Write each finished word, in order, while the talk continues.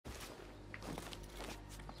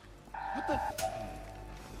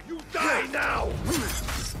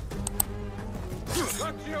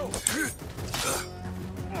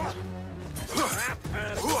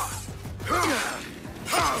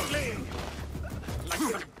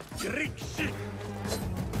Greek shit!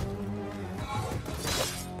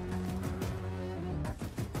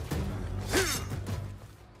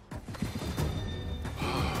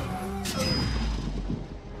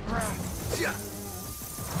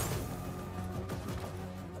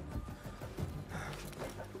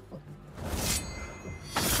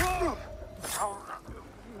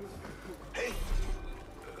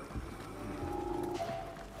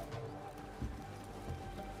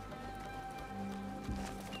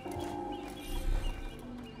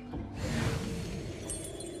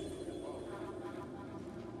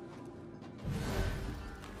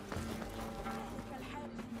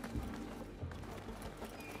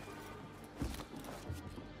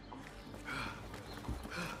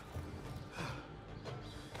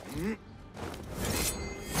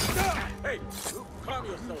 Hey, calm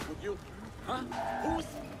yourself, would you? Huh? Who's...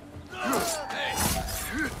 Hey!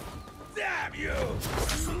 Damn you!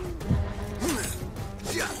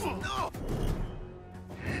 No!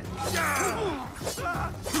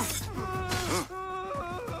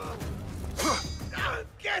 I'll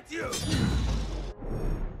get you!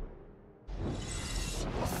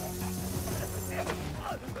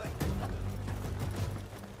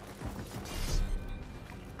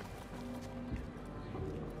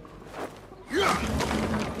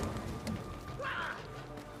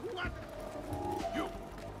 You!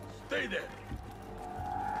 Stay there!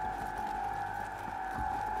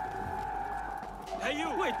 Hey, you!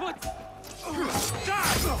 Wait, what?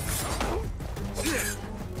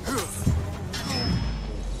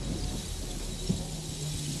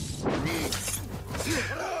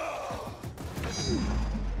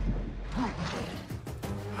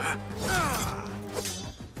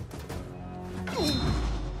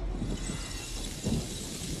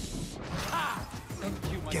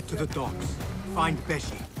 Get to the docks. Find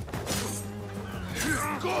Beshi.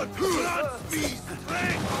 God grants me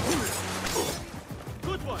strength!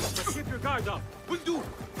 Good one, but keep your guard up. Will do!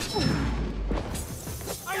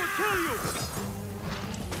 I will kill you!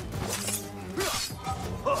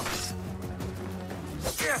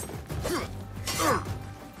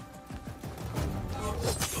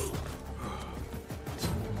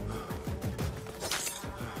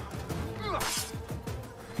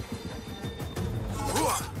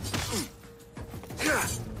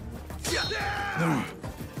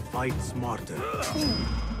 Fight smarter.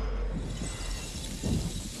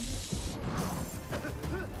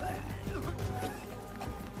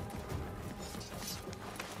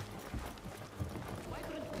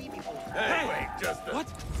 Hey, wait just a... What?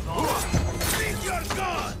 Think you're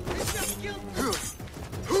gone! It's just killed...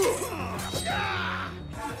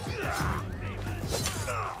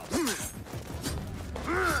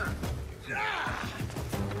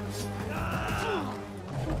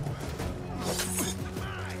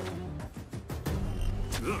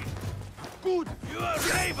 Good! You are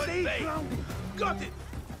Raven Bait! Got it!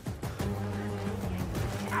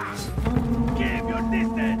 Keep your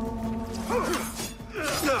distance!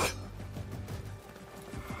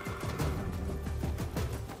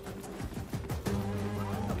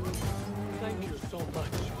 Thank you so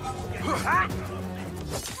much.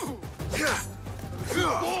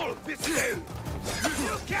 Wall, Biscay!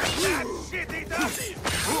 You catch that shit eater!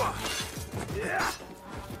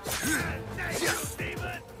 Thank you,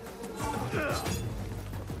 Steven!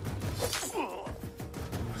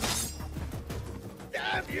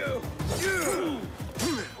 Damn you!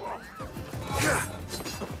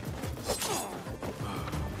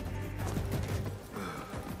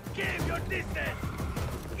 Keep your distance!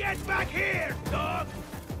 Get back here, dog!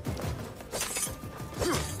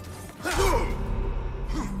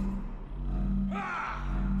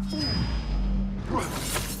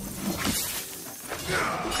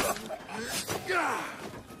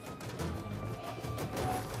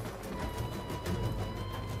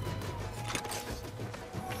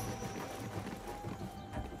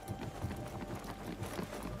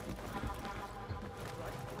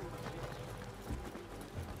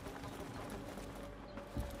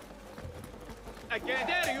 Again,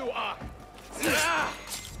 there you are!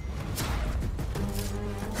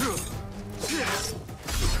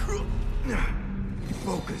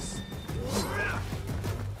 Focus.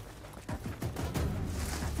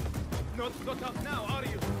 Not up now, are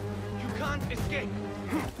you? You can't escape.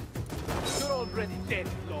 You're already dead,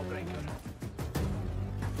 lawbreaker.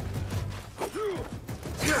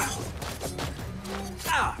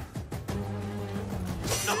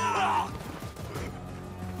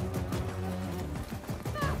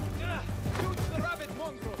 Shoot the rabbit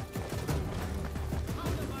mongrel! How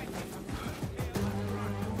the mighty!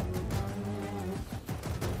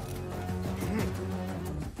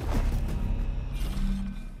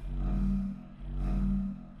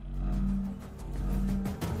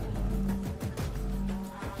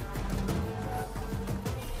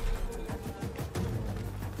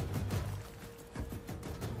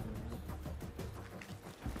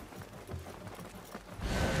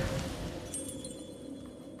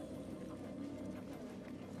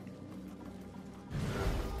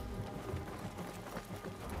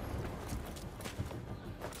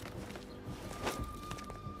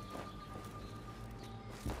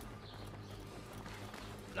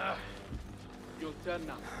 Turn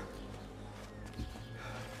now.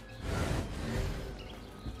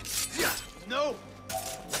 No!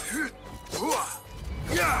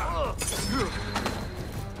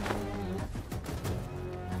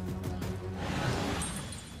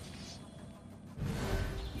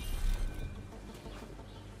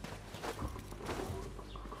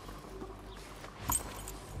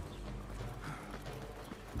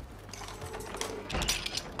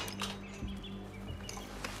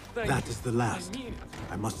 That is the last.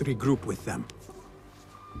 I must regroup with them.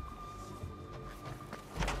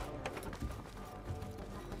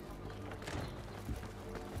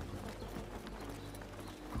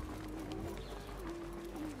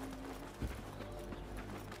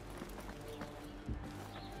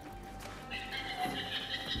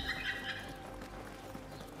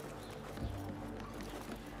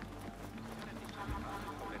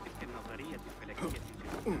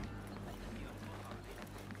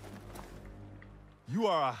 You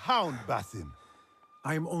are a hound, Basim.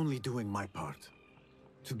 I am only doing my part.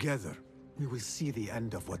 Together, we will see the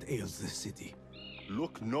end of what ails this city.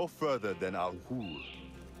 Look no further than Al-Ghul,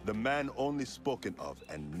 the man only spoken of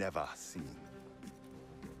and never seen.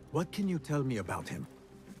 What can you tell me about him?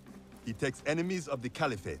 He takes enemies of the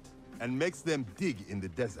Caliphate and makes them dig in the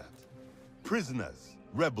desert. Prisoners,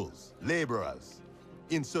 rebels, laborers.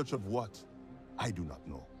 In search of what? I do not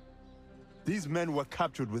know. These men were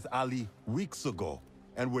captured with Ali weeks ago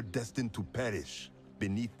and were destined to perish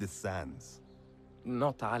beneath the sands.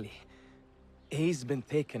 Not Ali. He's been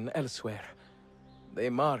taken elsewhere. They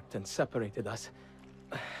marked and separated us.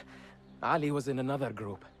 Ali was in another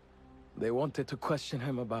group. They wanted to question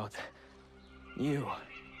him about you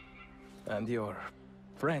and your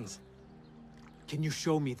friends. Can you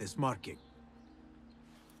show me this marking?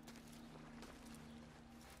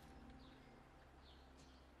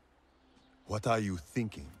 What are you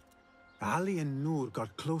thinking? Ali and Noor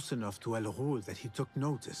got close enough to Al-Ghul that he took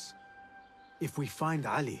notice. If we find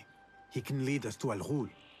Ali, he can lead us to Al-Ghul.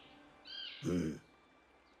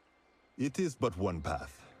 It is but one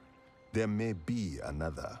path. There may be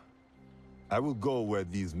another. I will go where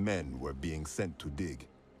these men were being sent to dig,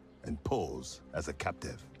 and pose as a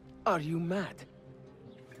captive. Are you mad?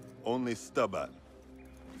 Only stubborn.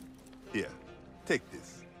 Here, take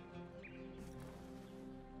this.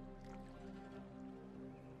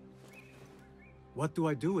 What do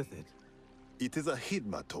I do with it? It is a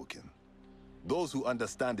Hidma token. Those who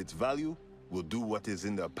understand its value will do what is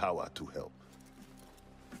in their power to help.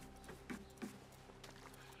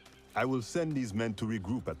 I will send these men to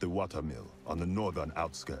regroup at the watermill on the northern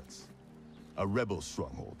outskirts. A rebel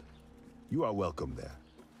stronghold. You are welcome there.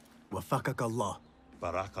 Wafakak Allah.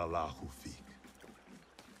 Barakallahu feek.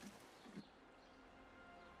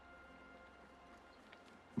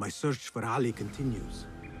 My search for Ali continues.